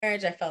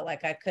marriage. I felt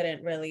like I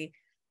couldn't really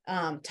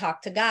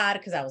talk to God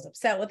because I was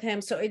upset with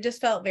him. So it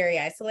just felt very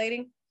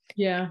isolating.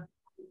 Yeah.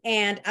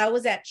 And I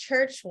was at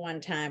church one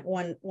time,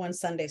 one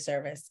Sunday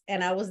service,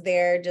 and I was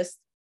there just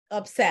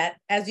upset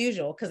as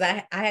usual because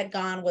I had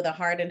gone with a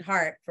hardened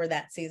heart for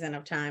that season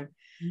of time.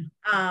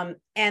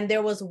 And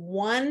there was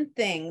one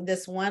thing,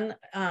 this one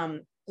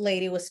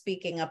lady was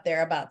speaking up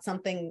there about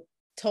something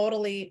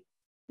totally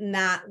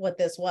not what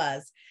this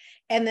was.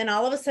 And then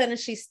all of a sudden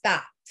she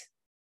stopped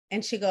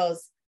and she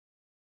goes,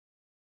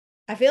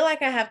 I feel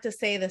like I have to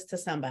say this to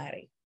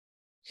somebody.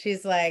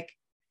 She's like,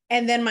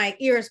 and then my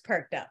ears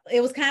perked up.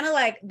 It was kind of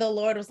like the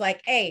Lord was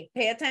like, hey,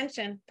 pay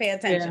attention, pay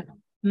attention.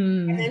 Yeah.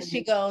 And then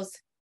she goes,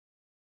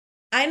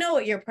 I know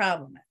what your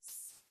problem is.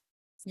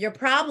 Your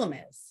problem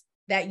is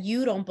that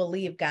you don't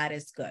believe God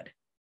is good.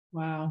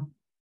 Wow.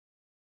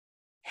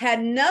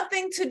 Had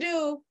nothing to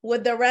do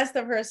with the rest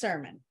of her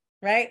sermon,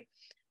 right?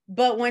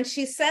 But when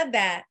she said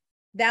that,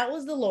 that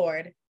was the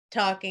Lord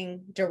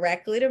talking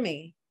directly to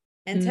me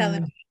and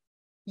telling me,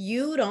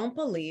 you don't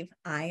believe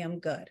I am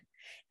good.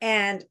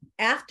 And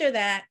after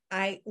that,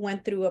 I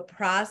went through a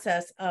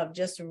process of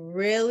just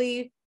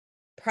really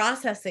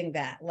processing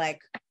that,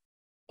 like,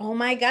 oh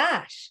my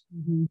gosh,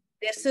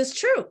 this is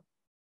true.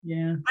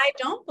 Yeah. I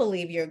don't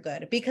believe you're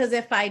good, because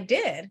if I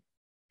did,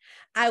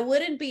 I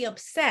wouldn't be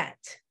upset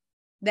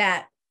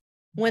that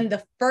when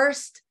the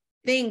first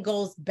thing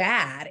goes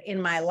bad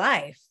in my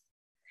life,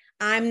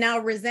 I'm now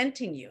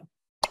resenting you.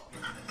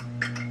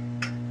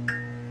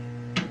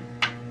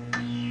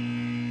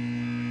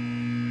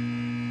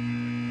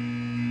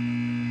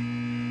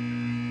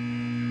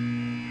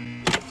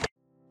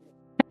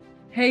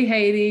 Hey,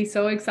 Heydie,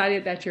 so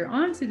excited that you're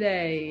on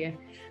today.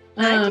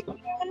 Hi.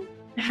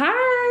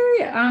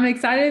 I'm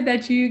excited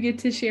that you get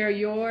to share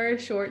your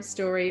short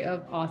story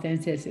of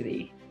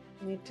authenticity.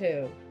 Me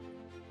too.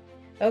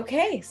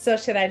 Okay, so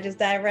should I just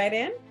dive right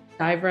in?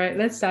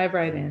 Let's dive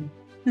right in.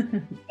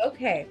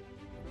 Okay,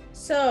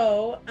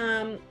 so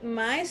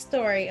my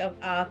story of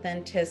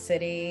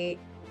authenticity,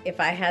 if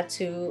I had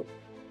to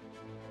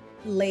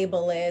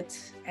label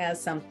it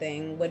as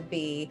something, would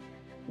be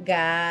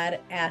God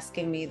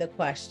asking me the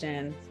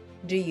question,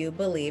 do you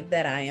believe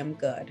that I am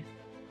good?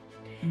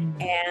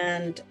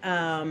 And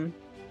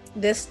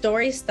this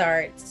story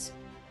starts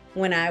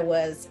when I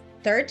was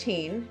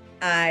 13.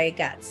 I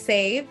got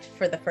saved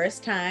for the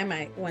first time.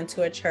 I went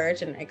to a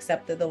church and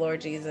accepted the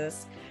Lord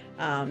Jesus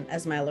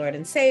as my Lord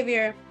and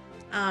Savior.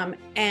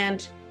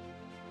 And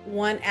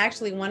one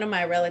of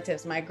my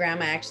relatives, my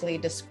grandma, actually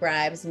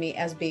describes me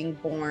as being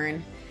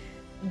born.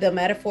 The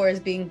metaphor is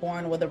being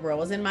born with a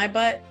rose in my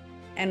butt.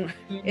 And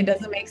it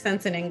doesn't make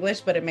sense in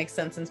English, but it makes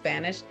sense in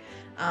Spanish.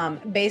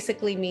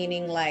 Basically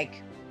meaning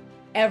like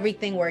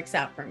everything works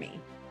out for me,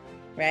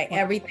 right? Wow.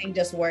 Everything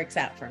just works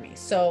out for me.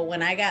 So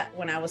when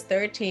I was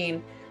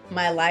 13,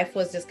 my life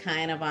was just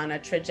kind of on a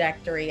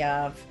trajectory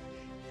of,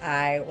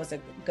 I was a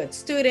good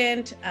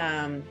student.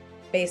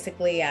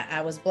 Basically,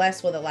 I was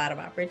blessed with a lot of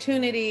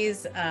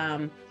opportunities.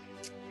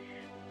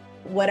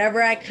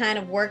 Whatever I kind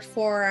of worked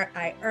for,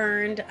 I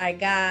earned, I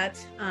got.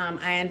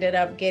 I ended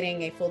up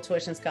getting a full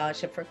tuition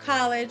scholarship for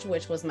college,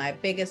 which was my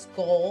biggest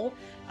goal.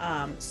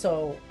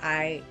 So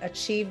I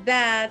achieved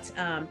that,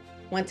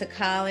 went to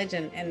college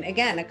and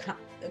again,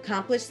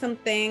 accomplished some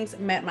things,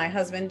 met my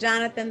husband,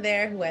 Jonathan,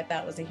 there, who I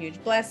thought was a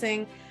huge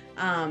blessing.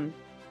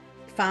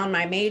 Found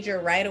my major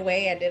right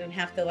away. I didn't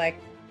have to like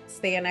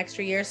stay an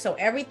extra year. So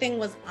everything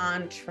was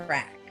on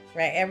track,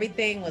 right?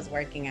 Everything was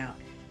working out.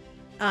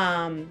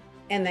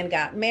 And then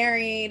got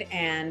married,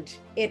 and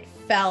it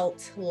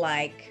felt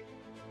like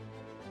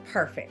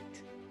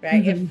perfect,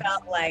 right? It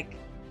felt like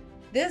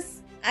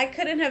this, I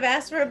couldn't have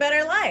asked for a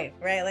better life,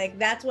 right? Like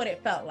that's what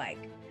it felt like.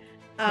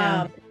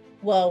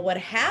 Well, what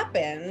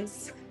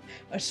happens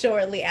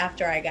shortly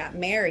after I got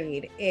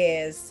married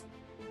is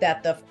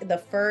that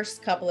the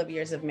first couple of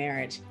years of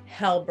marriage,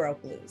 hell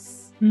broke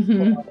loose.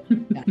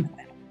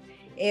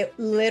 It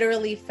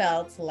literally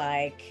felt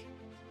like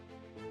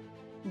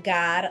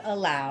God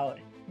allowed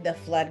the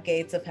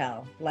floodgates of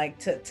hell, like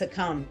to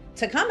come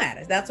at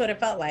us. That's what it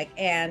felt like.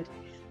 And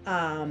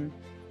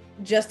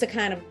just to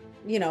kind of,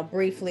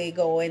 briefly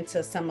go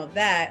into some of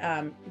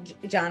that,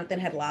 Jonathan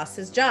had lost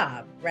his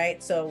job,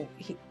 right? So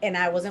and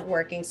I wasn't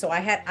working. So I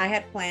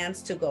had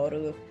plans to go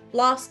to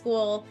law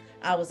school.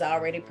 I was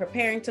already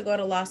preparing to go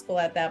to law school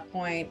at that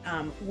point,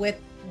 with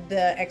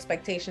the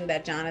expectation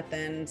that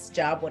Jonathan's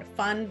job would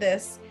fund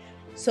this.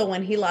 So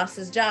when he lost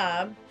his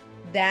job,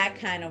 that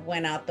kind of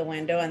went out the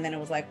window. And then it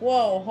was like,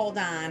 whoa, hold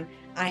on.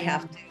 I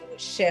have to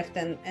shift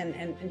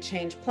and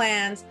change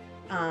plans.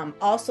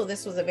 Also,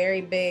 this was a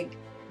very big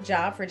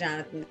job for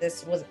Jonathan.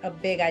 This was a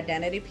big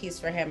identity piece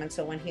for him. And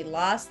so when he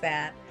lost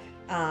that,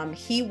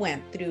 he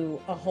went through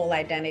a whole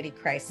identity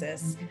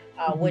crisis,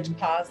 which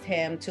caused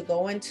him to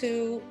go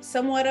into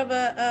somewhat of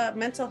a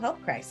mental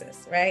health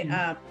crisis,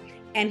 right?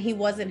 And he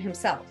wasn't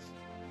himself.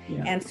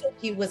 Yeah. And so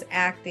he was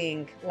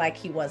acting like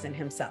he wasn't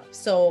himself.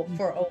 So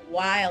for a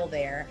while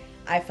there,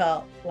 I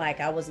felt like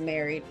I was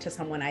married to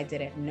someone I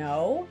didn't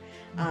know.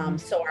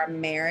 So our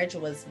marriage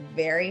was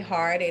very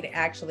hard. It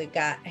actually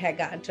had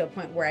gotten to a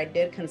point where I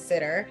did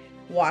consider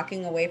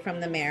walking away from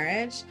the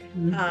marriage.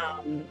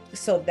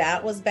 So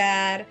that was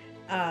bad.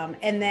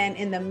 And then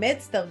in the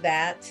midst of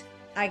that,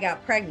 I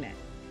got pregnant.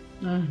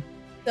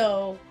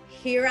 So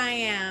here I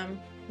am,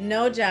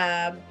 no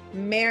job,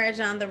 marriage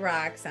on the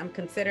rocks. I'm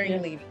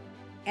considering leaving.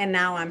 And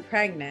now I'm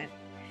pregnant.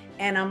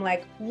 And I'm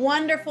like,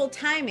 wonderful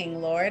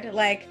timing, Lord.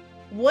 Like,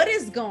 what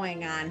is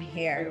going on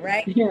here,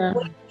 right?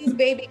 What is this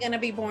baby going to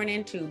be born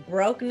into?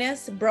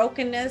 Brokenness,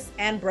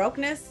 and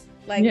brokenness?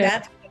 Like,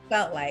 that's what it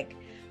felt like.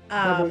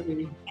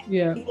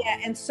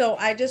 And so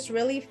I just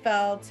really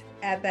felt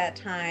at that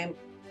time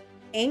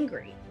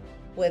angry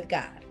with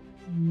God.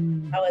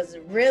 I was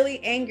really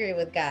angry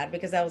with God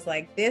because I was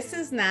like, this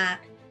is not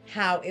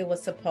how it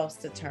was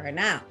supposed to turn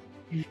out.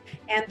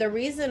 And the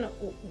reason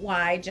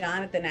why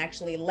Jonathan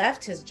actually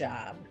left his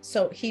job,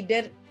 so he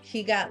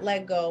got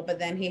let go, but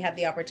then he had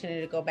the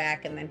opportunity to go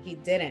back and then he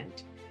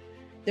didn't.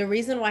 The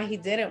reason why he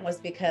didn't was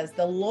because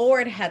the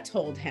Lord had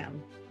told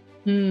him.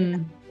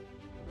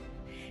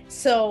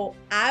 So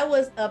I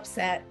was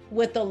upset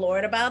with the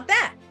Lord about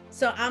that.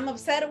 So I'm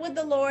upset with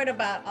the Lord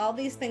about all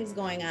these things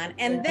going on.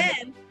 And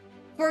then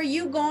for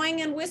you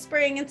going and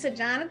whispering into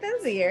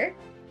Jonathan's ear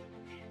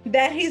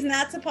that he's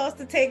not supposed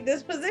to take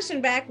this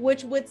position back,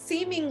 which would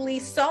seemingly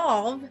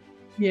solve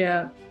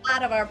a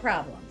lot of our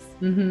problems.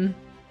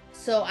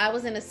 So I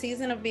was in a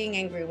season of being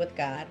angry with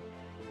God.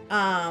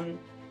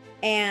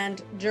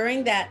 And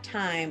during that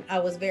time, I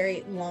was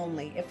very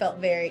lonely. I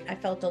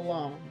felt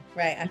alone,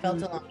 right? I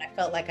felt alone. I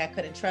felt like I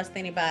couldn't trust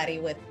anybody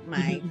with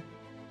my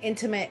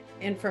intimate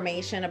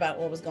information about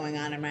what was going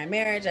on in my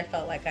marriage. I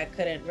felt like I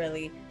couldn't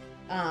really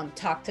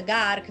talk to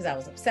God because I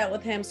was upset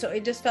with him. So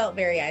it just felt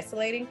very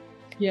isolating.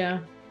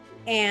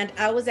 And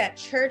I was at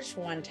church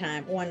one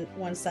time,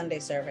 one Sunday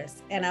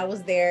service, and I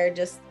was there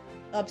just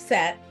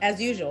upset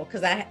as usual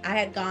because I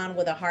had gone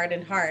with a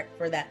hardened heart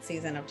for that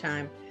season of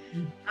time.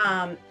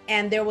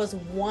 And there was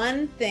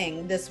one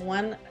thing, this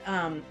one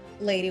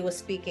lady was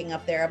speaking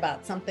up there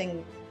about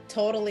something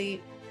totally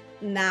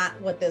not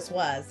what this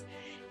was.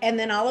 And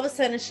then all of a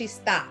sudden she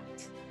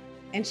stopped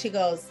and she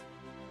goes,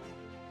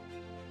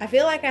 I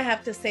feel like I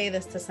have to say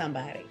this to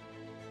somebody.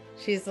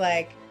 She's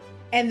like,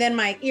 and then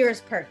my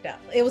ears perked up.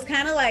 It was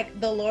kind of like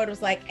the Lord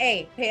was like,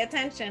 hey, pay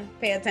attention.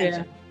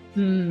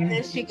 And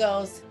then she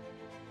goes,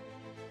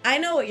 I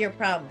know what your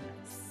problem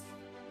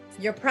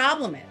is. Your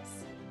problem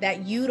is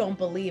that you don't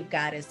believe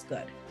God is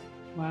good.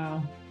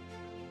 Wow.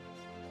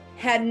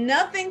 Had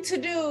nothing to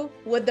do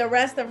with the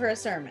rest of her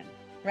sermon,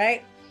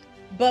 right?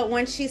 But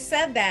when she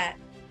said that,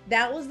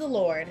 that was the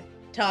Lord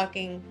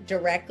talking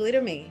directly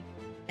to me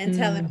and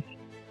telling me,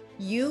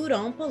 you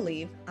don't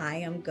believe I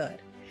am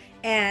good.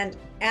 And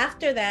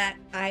after that,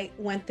 I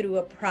went through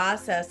a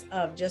process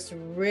of just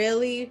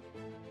really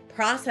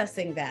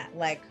processing that,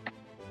 like,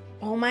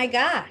 oh my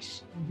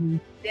gosh,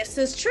 this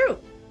is true.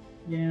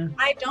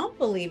 I don't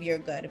believe you're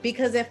good,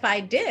 because if I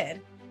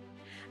did,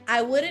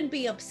 I wouldn't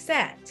be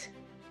upset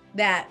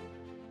that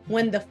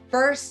when the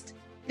first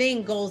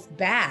thing goes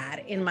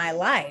bad in my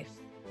life,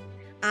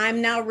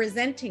 I'm now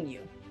resenting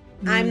you.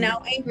 I'm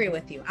now angry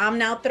with you. I'm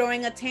now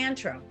throwing a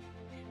tantrum,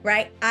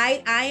 right?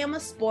 I am a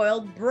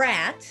spoiled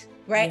brat,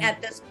 right,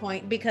 at this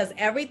point, because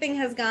everything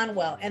has gone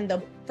well. And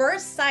the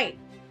first sight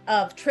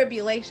of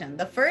tribulation,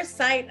 the first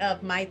sight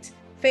of my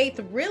faith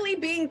really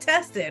being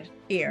tested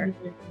here,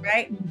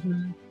 right?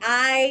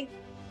 I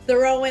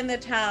throw in the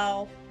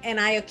towel and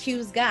I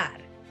accuse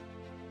God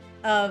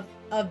of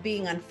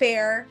being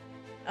unfair,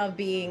 of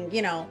being,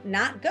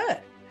 not good.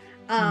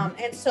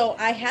 And so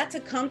I had to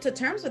come to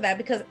terms with that,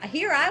 because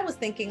here I was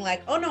thinking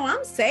like, oh no,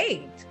 I'm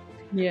saved.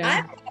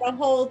 I've got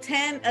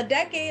a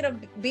decade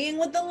of being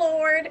with the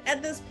Lord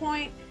at this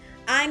point.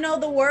 I know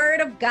the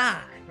word of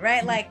God,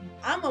 right? Like,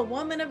 I'm a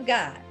woman of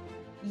God,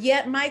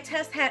 yet my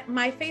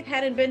faith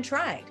hadn't been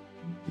tried.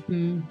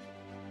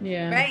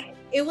 Right?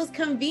 It was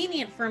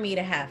convenient for me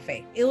to have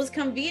faith. It was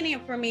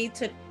convenient for me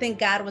to think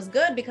God was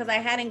good because I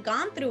hadn't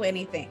gone through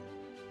anything.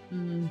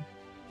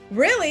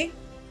 Really?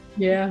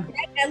 Yeah.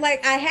 And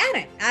like, I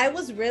hadn't. I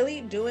was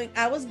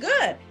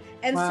good.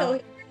 And so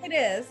here it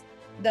is,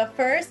 the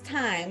first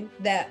time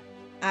that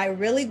I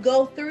really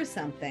go through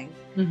something,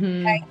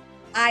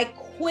 I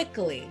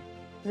quickly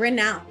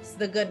renounce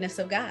the goodness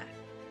of God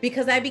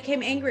because I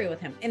became angry with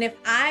him. And if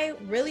I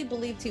really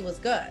believed he was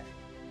good,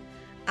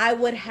 I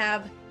would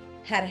have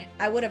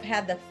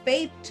had the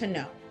faith to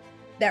know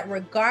that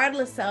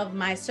regardless of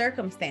my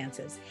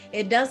circumstances,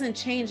 it doesn't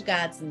change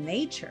God's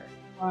nature.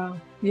 Wow.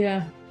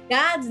 Yeah.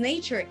 God's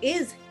nature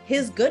is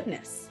his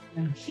goodness.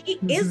 He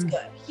is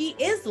good. He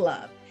is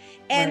love.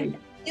 And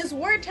his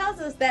word tells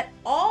us that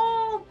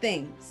all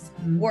things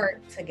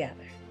work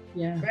together,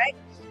 right?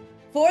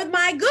 For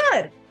my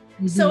good.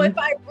 So if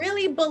I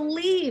really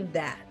believe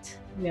that,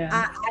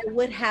 I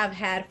would have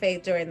had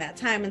faith during that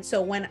time. And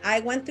so when I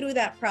went through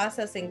that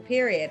processing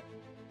period,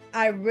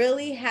 I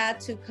really had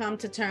to come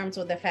to terms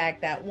with the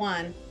fact that,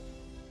 one,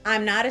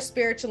 I'm not as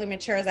spiritually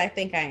mature as I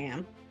think I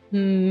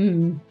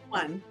am.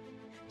 One.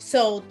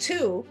 So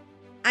two,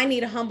 I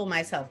need to humble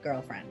myself,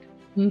 girlfriend.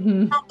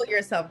 Mm-hmm. Humble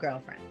yourself,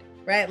 girlfriend.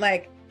 Right?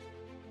 Like,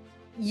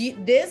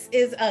 this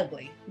is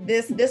ugly.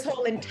 This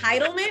whole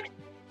entitlement,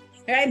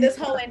 right? This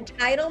whole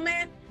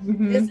entitlement,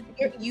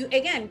 Mm-hmm. you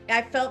again,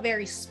 I felt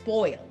very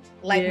spoiled.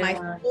 Like my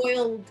Yeah.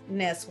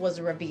 spoiledness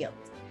was revealed.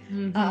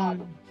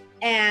 Mm-hmm.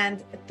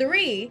 And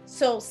 3,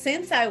 so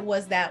since I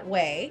was that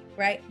way,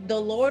 right, the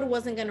Lord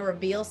wasn't going to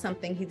reveal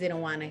something he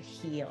didn't want to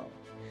heal.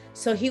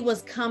 So he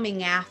was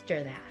coming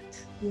after that.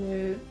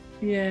 Yeah.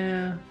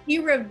 Yeah. He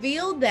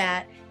revealed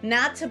that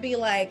not to be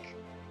like,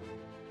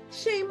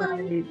 shame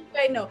on you.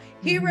 Right? No,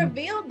 he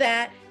revealed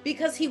that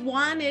because he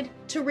wanted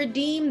to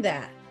redeem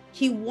that.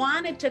 He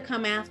wanted to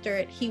come after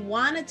it. He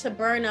wanted to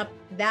burn up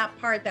that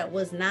part that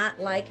was not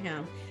like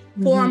him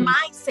for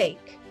my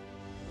sake.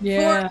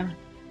 Yeah.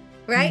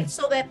 Right?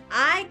 So that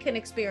I can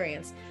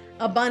experience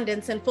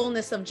abundance and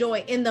fullness of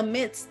joy in the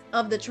midst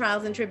of the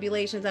trials and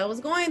tribulations I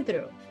was going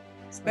through.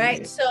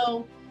 Right?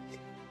 So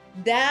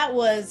that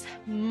was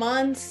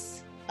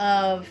months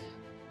of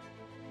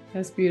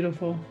That's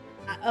beautiful.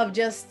 Of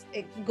just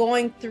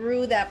going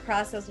through that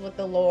process with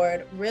the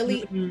Lord,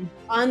 really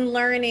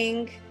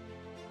unlearning,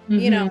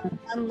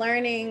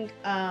 unlearning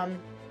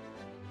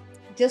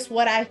just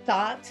what I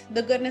thought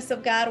the goodness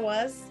of God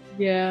was.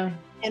 Yeah.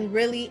 And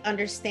really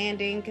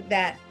understanding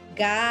that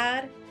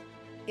God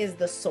is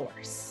the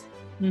source.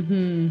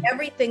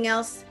 Everything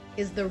else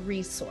is the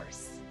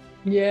resource.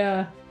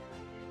 Yeah.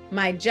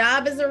 My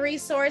job is a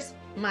resource.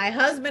 My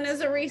husband is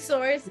a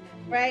resource,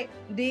 right?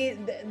 The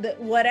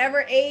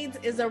whatever aids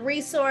is a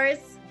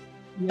resource,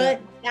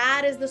 but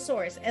God is the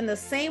source. And the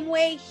same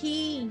way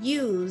he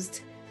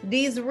used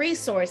these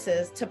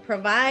resources to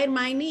provide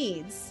my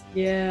needs,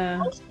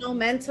 emotional,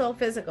 mental,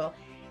 physical,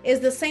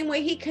 is the same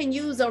way he can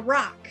use a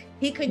rock.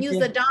 He can use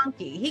a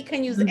donkey. He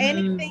can use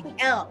anything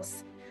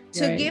else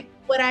to give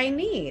what I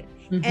need.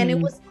 And it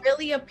was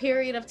really a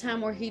period of time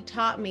where he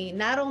taught me,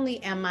 not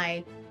only am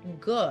I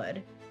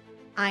good,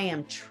 I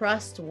am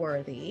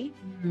trustworthy,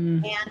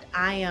 and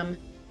I am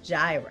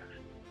Jireh,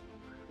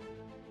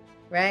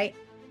 right?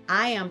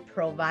 I am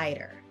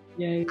provider.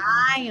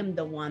 I am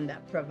the one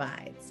that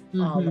provides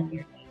all of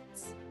your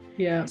needs.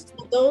 Yeah.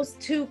 So those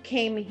two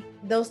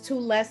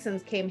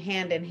lessons came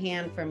hand in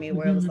hand for me,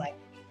 where it was like,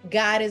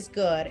 God is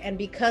good, and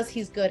because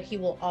he's good, he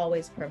will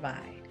always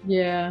provide.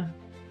 Yeah.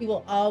 He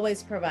will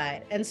always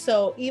provide. And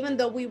so even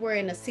though we were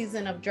in a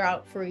season of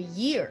drought for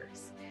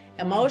years,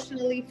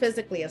 emotionally,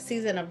 physically, a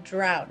season of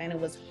drought, and it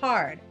was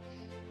hard,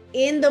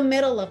 in the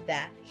middle of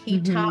that,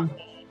 he taught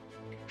me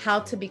how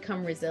to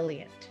become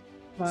resilient,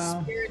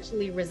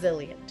 spiritually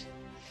resilient,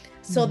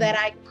 so that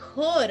I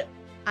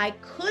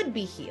could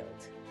be healed.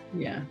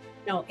 Yeah.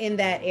 In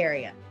that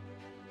area.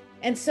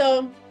 And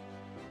so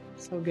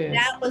good.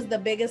 That was the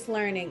biggest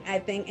learning, I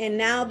think. And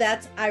now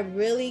I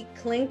really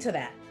cling to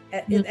that.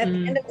 At the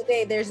end of the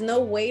day, there's no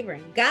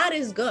wavering. God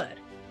is good.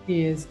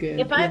 He is good.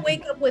 If I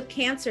wake up with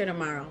cancer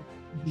tomorrow,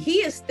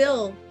 he is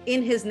still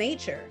in his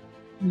nature,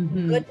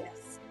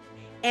 goodness.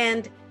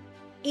 And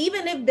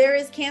even if there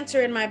is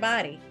cancer in my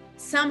body,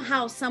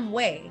 somehow, some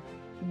way,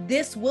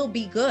 this will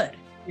be good.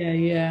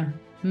 Yeah.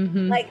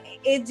 Like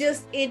it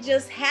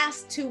just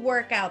has to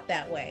work out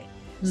that way.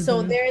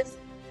 So there's,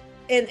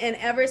 and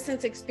ever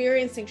since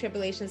experiencing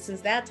tribulation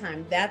since that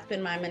time, that's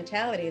been my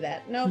mentality,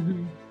 that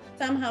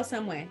somehow,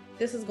 some way,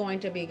 this is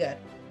going to be good.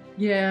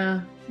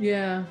 Yeah.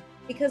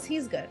 Because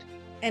he's good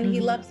and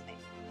he loves me.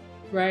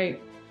 Right.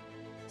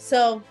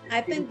 So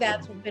I think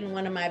that's been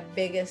one of my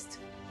biggest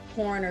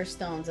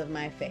cornerstones of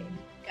my faith.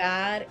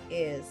 God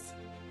is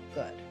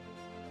good.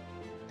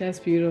 That's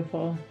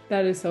beautiful.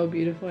 That is so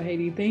beautiful,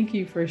 Heydie. Thank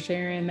you for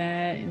sharing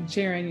that and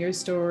sharing your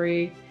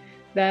story.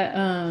 That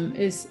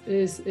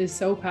is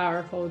so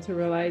powerful to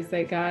realize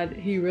that God,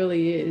 he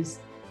really is.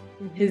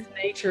 His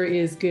nature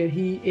is good.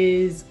 He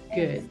is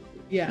good.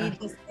 Yeah. He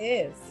just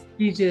is.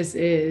 He just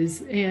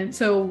is. And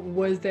so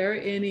was there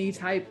any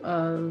type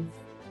of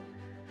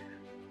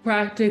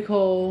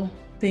practical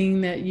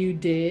thing that you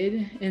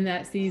did in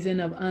that season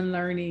of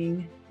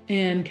unlearning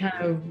and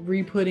kind of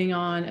re-putting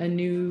on a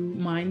new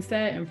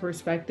mindset and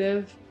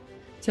perspective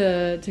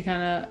to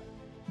kind of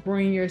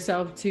bring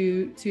yourself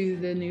to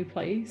the new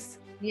place?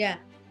 Yeah.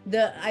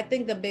 I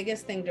think the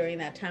biggest thing during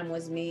that time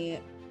was me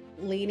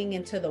leaning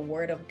into the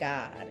Word of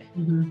God,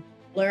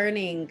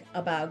 learning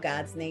about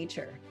God's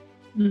nature,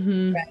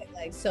 right?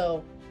 Like,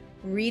 so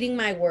reading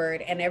my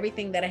word and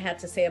everything that I had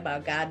to say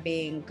about God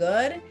being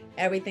good,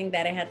 everything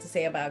that I had to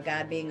say about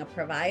God being a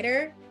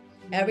provider,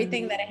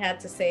 everything that I had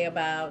to say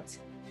about,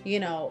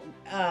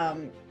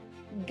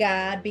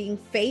 God being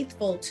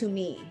faithful to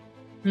me.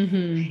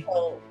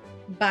 So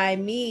by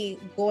me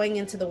going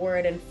into the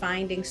word and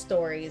finding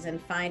stories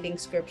and finding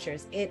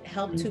scriptures, it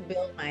helped to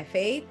build my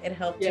faith. It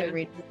helped to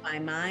renew my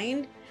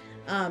mind.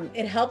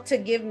 It helped to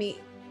give me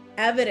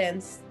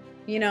evidence,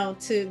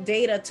 to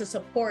data to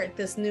support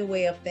this new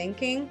way of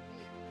thinking.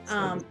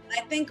 I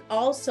think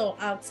also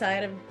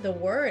outside of the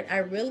word, I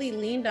really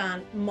leaned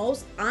on,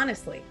 most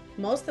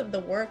of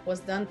the work was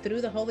done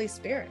through the Holy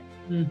Spirit.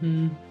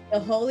 The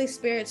Holy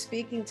Spirit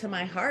speaking to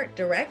my heart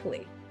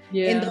directly. In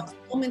Yeah. those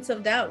moments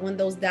of doubt, when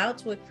those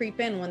doubts would creep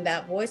in, when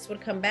that voice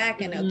would come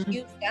back and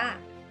accuse God,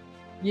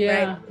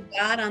 Yeah. right?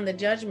 God on the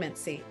judgment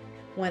seat.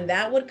 When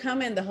that would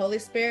come in, the Holy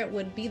Spirit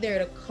would be there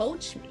to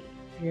coach me.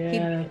 He'd Yeah. be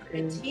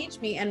there to teach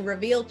me and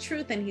reveal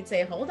truth. And he'd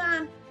say, hold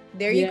on,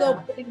 there you Yeah.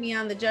 go, putting me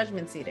on the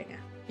judgment seat again.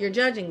 You're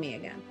judging me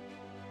again.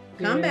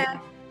 Come Yeah.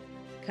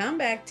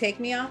 back, take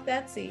me off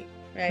that seat,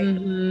 right?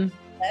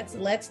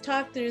 Mm-hmm. Let's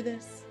talk through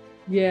this.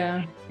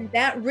 Yeah. And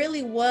that's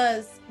really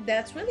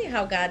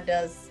how God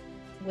does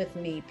with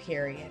me,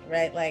 period,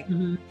 right? Like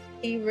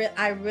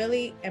I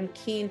really am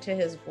keen to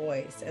his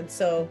voice. And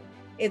so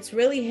it's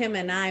really him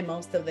and I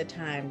most of the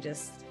time,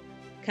 just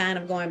kind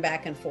of going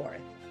back and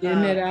forth.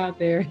 Getting it out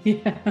there.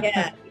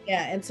 Yeah.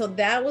 And so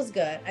that was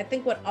good. I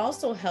think what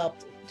also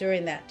helped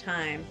during that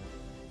time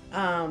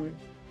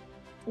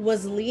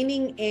was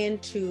leaning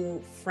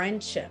into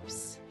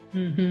friendships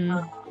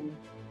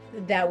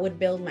that would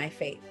build my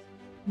faith.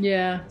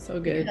 Yeah, so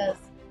good. Because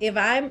if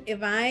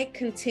I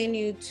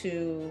continue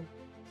to,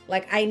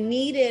 like, I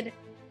needed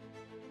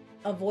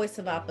a voice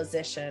of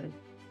opposition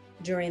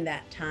during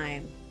that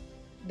time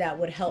that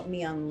would help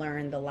me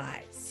unlearn the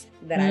lies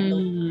that I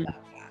believed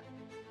about God.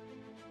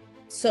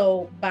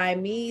 So by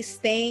me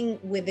staying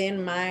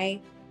within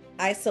my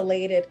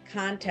isolated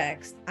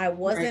context, I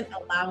wasn't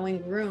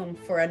allowing room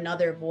for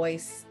another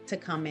voice to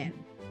come in.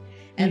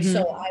 And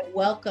so I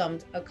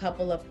welcomed a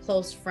couple of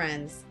close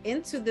friends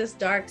into this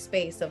dark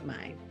space of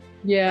mine.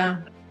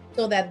 Yeah.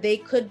 So that they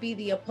could be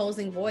the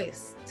opposing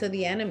voice to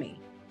the enemy.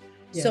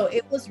 Yes. So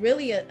it was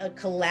really a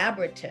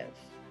collaborative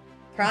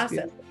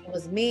process. It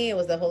was me, it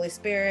was the Holy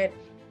Spirit,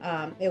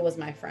 it was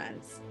my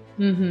friends.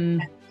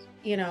 And,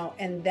 you know,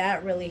 and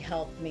that really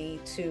helped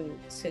me to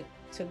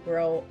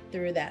grow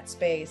through that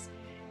space.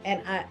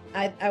 And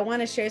I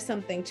want to share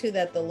something too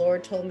that the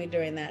Lord told me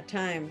during that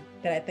time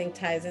that I think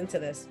ties into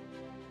this.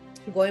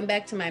 Going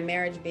back to my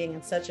marriage being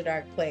in such a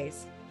dark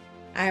place,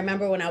 I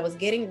remember when I was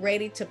getting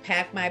ready to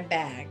pack my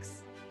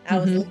bags, I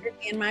was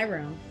literally in my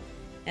room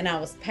and I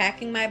was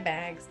packing my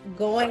bags,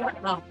 going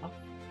off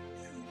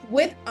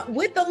with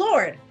the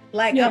Lord.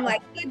 Like, I'm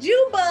like, could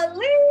you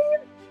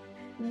believe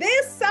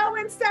this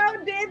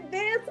so-and-so did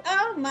this?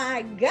 Oh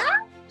my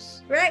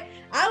gosh, right?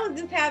 I was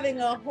just having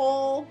a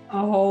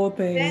whole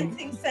thing,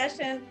 venting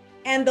session.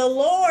 And the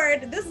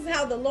Lord, this is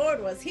how the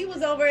Lord was. He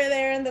was over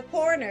there in the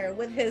corner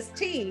with his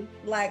tea,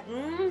 like,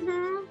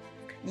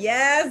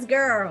 yes,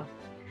 girl,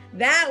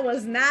 that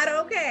was not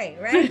okay,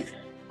 right?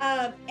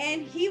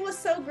 And he was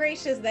so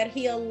gracious that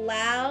he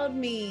allowed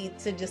me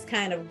to just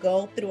kind of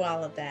go through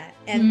all of that.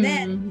 And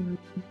then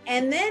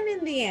in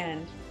the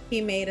end,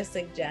 he made a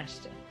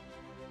suggestion,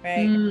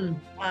 right?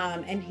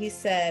 And he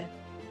said,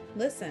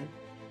 listen,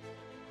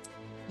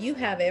 you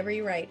have every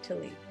right to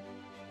leave.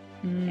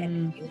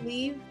 And if you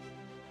leave,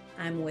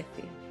 I'm with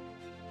you.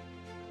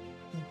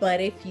 But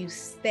if you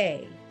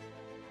stay,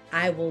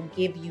 I will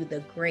give you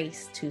the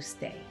grace to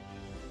stay.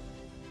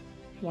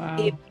 Wow.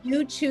 If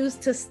you choose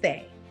to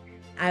stay,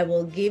 I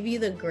will give you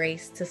the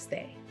grace to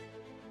stay.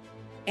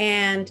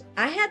 And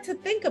I had to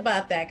think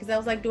about that because I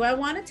was like, do I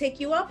want to take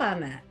you up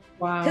on that?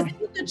 Wow. Because it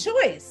was a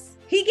choice.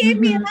 He gave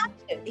me an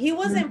option. He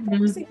wasn't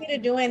forcing me to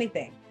do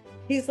anything.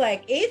 He's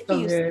like, if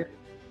you stay,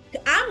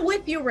 I'm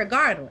with you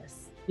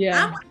regardless.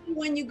 Yeah. I'm with you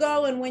when you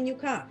go and when you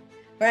come.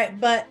 Right.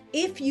 But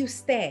if you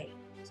stay,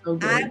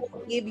 I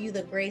will give you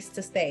the grace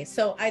to stay.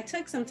 So I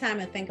took some time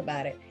and think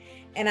about it.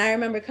 And I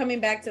remember coming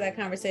back to that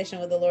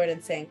conversation with the Lord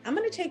and saying, I'm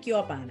going to take you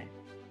up on it.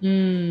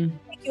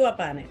 Take you up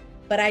on it.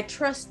 But I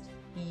trust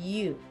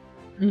you.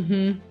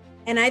 And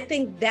I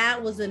think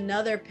that was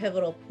another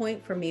pivotal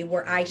point for me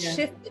where I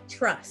shifted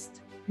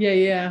trust.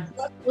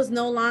 Trust was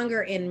no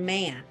longer in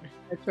man.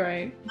 That's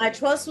right. My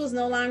trust was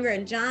no longer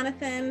in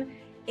Jonathan,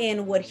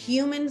 in what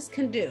humans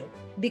can do.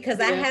 Because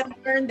I had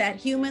learned that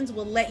humans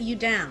will let you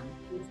down.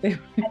 At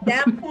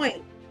that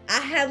point, I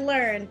had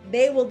learned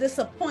they will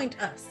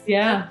disappoint us.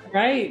 Yeah,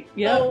 right.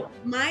 Yeah. So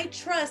my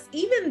trust,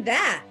 even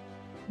that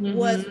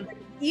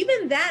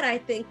I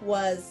think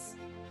was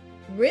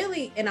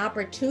really an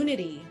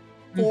opportunity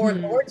for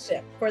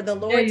lordship, for the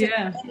Lord to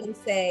come and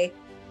say,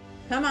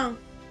 come on,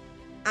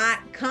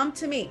 come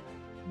to me.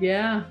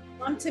 Yeah.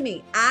 Come to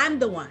me. I'm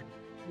the one.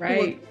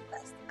 Right.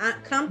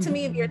 Come to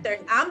me if you're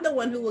thirsty. I'm the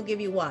one who will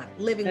give you water,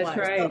 living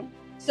water. Right.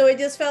 So it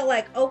just felt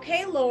like,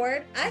 okay,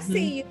 Lord, I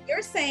see you.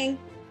 You're saying,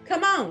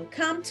 come on,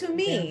 come to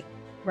me. Yeah.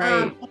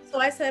 Right. So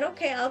I said,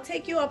 okay, I'll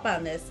take you up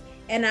on this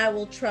and I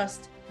will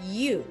trust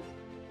you.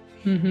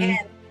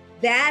 And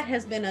that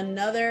has been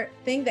another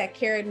thing that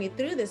carried me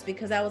through this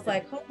because I was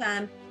like, hold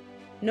on,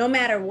 no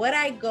matter what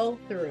I go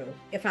through,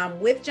 if I'm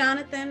with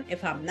Jonathan,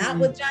 if I'm not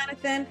with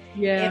Jonathan,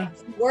 if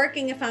I'm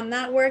working, if I'm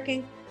not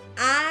working,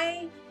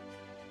 I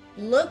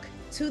look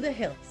to the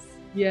hills.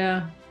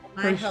 Yeah.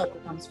 My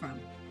help comes from.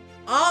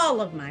 All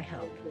of my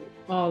help.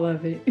 All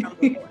of it.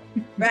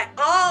 Right.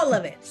 All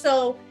of it.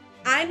 So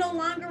I no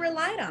longer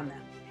relied on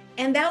them.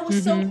 And that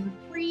was so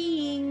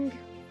freeing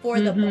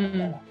for the both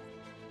of us.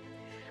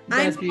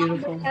 That's I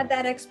beautiful. had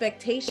that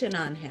expectation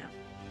on him.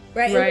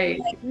 right? It was Right.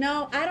 like,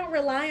 no, I don't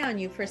rely on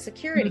you for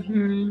security.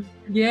 I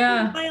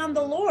Yeah. rely on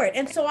the Lord.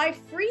 And so I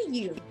free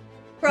you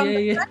from Yeah.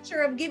 the Yeah.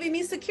 pressure of giving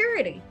me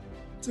security,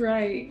 That's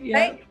right.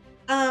 right? Yep.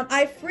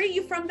 I free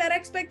you from that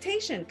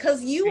expectation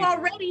because you Right.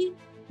 already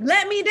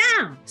let me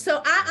down.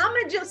 So I'm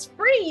gonna just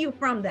free you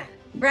from that,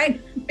 right?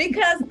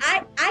 Because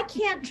I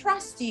can't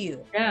trust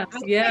you. Yeah. I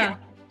can't, Yeah.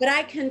 but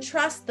I can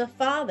trust the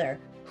Father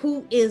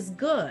who is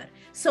good.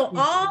 So Yeah.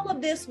 all of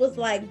this was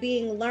like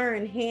being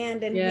learned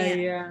hand in Yeah.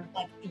 hand. Yeah.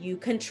 Like you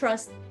can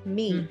trust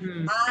me.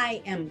 Hmm.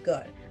 I am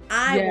good.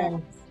 I won't Yeah.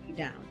 let you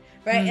down,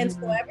 right? And so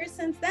Hmm. ever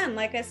since then,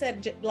 like I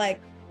said, like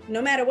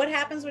no matter what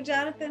happens with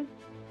Jonathan,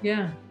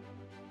 Yeah.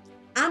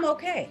 I'm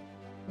okay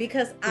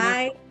because Yeah.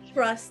 I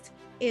trust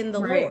in the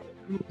Right. Lord,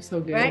 Ooh, so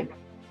right? good.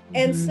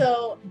 And Hmm.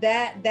 so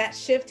that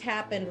shift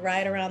happened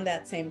right around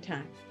that same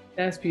time.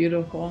 That's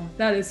beautiful.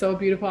 That is so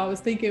beautiful. I was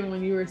thinking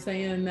when you were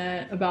saying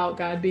that about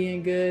God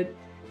being good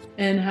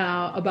and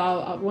how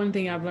about one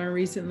thing I've learned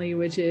recently,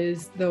 which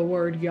is the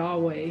word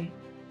Yahweh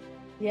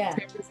Yeah.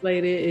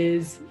 translated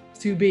is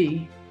to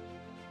be.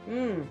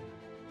 Mm.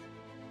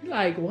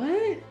 Like,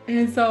 what?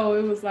 And so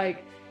it was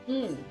like,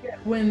 Mm.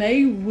 when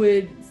they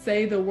would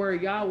say the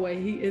word Yahweh,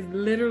 he is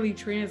literally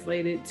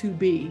translated to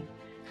be.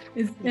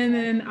 And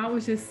then I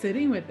was just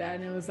sitting with that,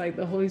 and it was like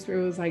the Holy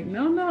Spirit was like,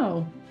 no,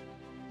 no,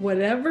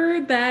 whatever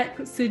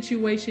that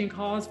situation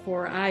calls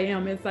for, I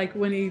am. It's like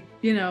when he,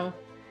 said,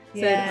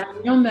 Yeah.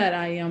 I am that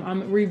I am.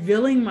 I'm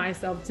revealing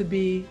myself to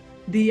be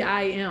the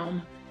I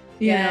am,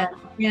 Yeah.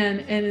 and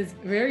it's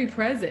very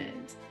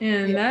present.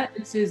 And Yeah. that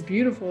is just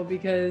beautiful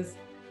because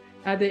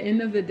at the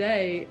end of the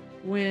day,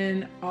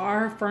 when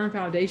our firm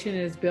foundation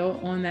is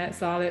built on that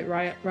solid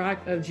rock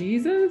of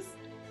Jesus,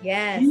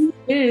 Yes. he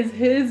is,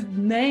 his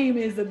name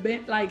is a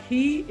bit like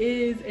he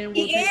is and will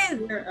He take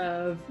is. care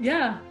of,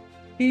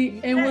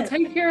 he and will Yes.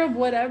 take care of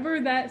whatever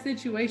that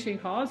situation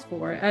calls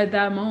for at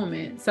that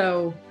moment.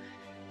 So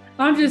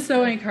I'm just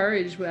so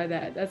encouraged by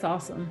that. That's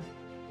awesome.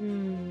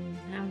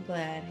 I'm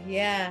glad.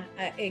 Yeah.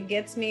 It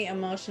gets me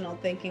emotional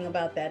thinking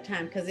about that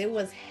time because it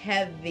was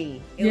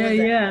heavy. It Yeah, was a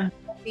yeah.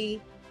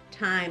 heavy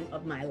time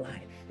of my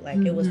life. Like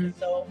it was Hmm.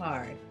 so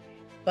hard.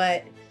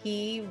 But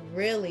he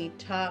really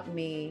taught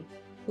me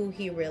who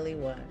he really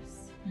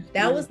was.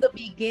 That was the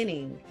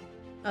beginning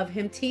of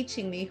him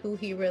teaching me who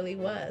he really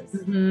was.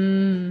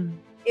 Hmm.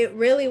 It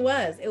really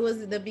was. It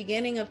was the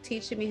beginning of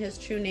teaching me his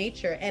true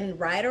nature. And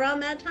right around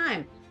that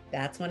time,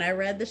 that's when I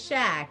read The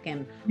Shack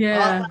and all.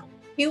 Yeah.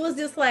 He was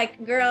just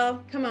like,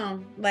 girl, come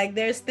on. Like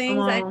there's Come things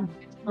I on. Come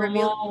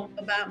reveal on.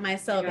 about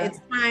myself. Yeah.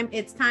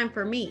 It's time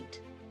for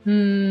meat.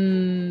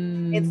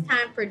 It's Hmm.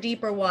 time for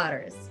deeper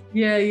waters.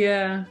 Yeah,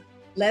 yeah.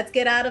 Let's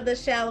get out of the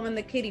shallow and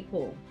the kiddie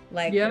pool.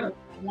 Like Yep.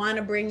 I want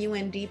to bring you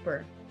in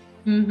deeper.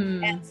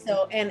 Hmm. And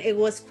so, and it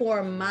was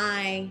for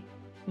my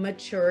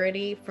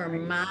maturity,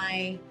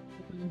 Right.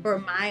 Mhm. for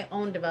my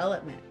own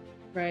development.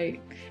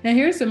 Right. And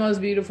here's the most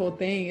beautiful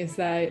thing is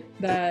that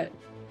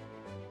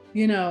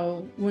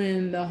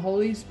when the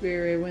Holy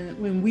Spirit,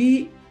 when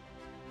we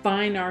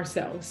find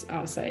ourselves,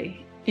 I'll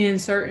say, in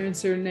certain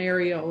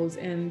scenarios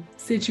and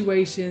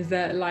situations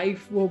that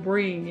life will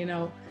bring,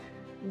 Yeah.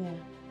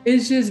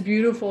 it's just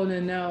beautiful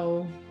to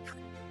know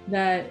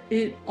that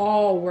it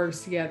all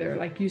works together.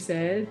 Like you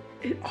said,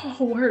 it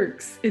all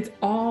works. It's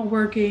all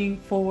working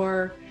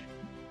for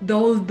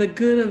the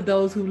good of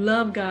those who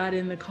love God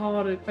and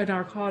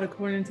are called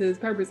according to his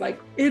purpose. Like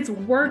it's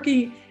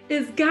working,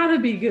 it's gotta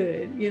be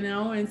good,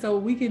 and so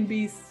we can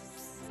be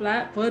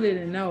flat-footed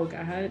and know,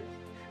 God, I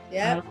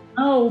Yep. don't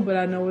know, but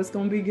I know it's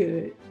gonna be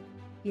good.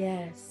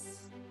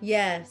 Yes.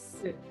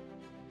 Yes.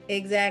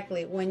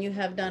 Exactly. When you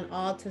have done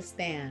all to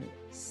stand,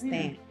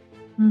 stand.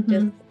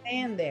 Just Mm-hmm.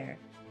 stand there.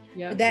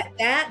 Yeah.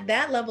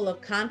 That level of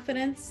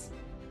confidence,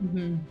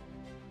 Mm-hmm.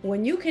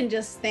 when you can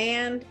just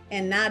stand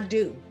and not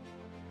do,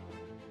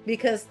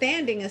 because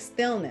standing is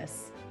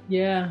stillness,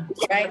 Yeah.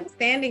 right?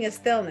 Standing is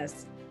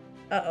stillness.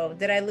 Uh-oh,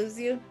 did I lose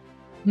you?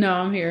 No,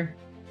 I'm here.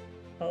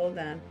 Hold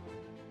on.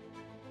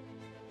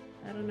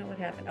 I don't know what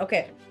happened.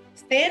 Okay.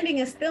 Standing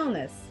is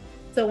stillness.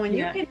 So when you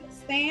Yeah. can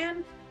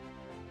stand,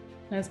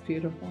 That's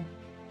beautiful.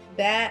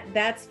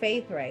 that's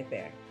faith right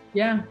there.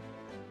 Yeah.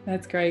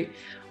 That's great.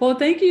 Well,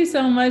 thank you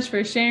so much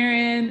for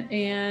sharing.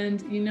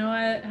 And you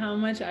know how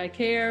much I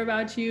care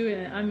about you.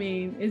 And I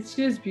mean, it's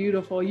just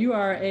beautiful.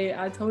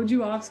 I told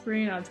you off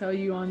screen, I'll tell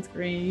you on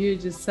screen. You're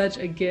just such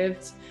a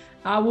gift.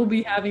 I will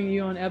be having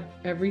you on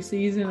every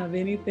season of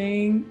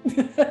anything.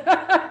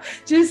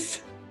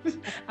 Just,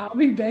 I'll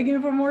be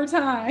begging for more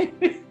time.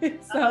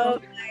 So Oh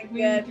my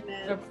we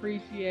goodness.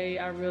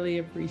 I really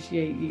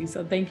appreciate you.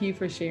 So thank you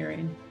for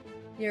sharing.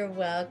 You're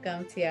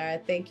welcome, Tiara.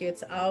 Thank you.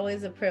 It's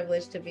always a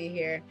privilege to be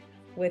here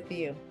with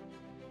you.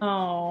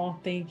 Oh,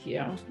 thank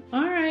you.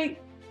 All right.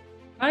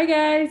 Bye,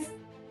 guys.